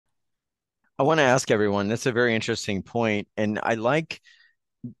I want to ask everyone, that's a very interesting point, and I like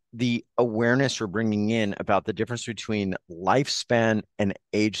the awareness we're bringing in about the difference between lifespan and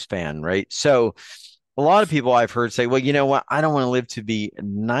age span, right? So a lot of people I've heard say, well, you know what? I don't want to live to be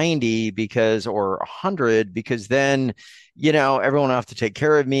 90 because, or 100, because then, everyone will have to take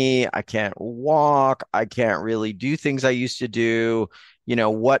care of me. I can't walk. I can't really do things I used to do.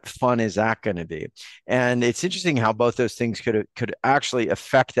 What fun is that going to be? And it's interesting how both those things could actually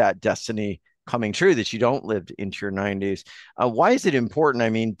affect that destiny coming true that you don't live into your 90s. Why is it important? I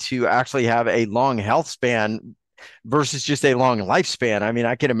mean, to actually have a long health span versus just a long lifespan. I mean,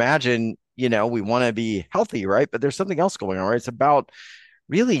 I can imagine, we want to be healthy, right? But there's something else going on, right? It's about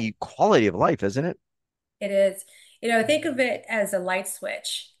really quality of life, isn't it? It is, think of it as a light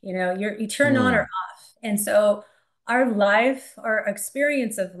switch. You turn on or Mm, off. And so our life, our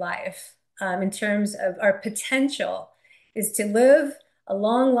experience of life, in terms of our potential, is to live a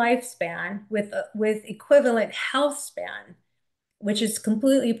long lifespan with equivalent health span, which is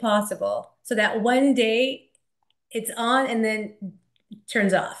completely possible. So that one day it's on and then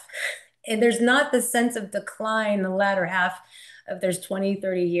turns off. And there's not the sense of decline in the latter half of there's 20,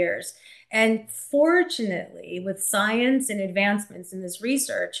 30 years. And fortunately, with science and advancements in this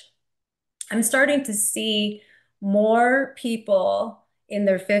research, I'm starting to see more people in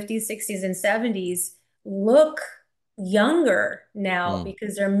their 50s, 60s, and 70s look younger now mm.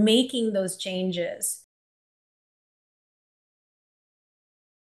 because they're making those changes.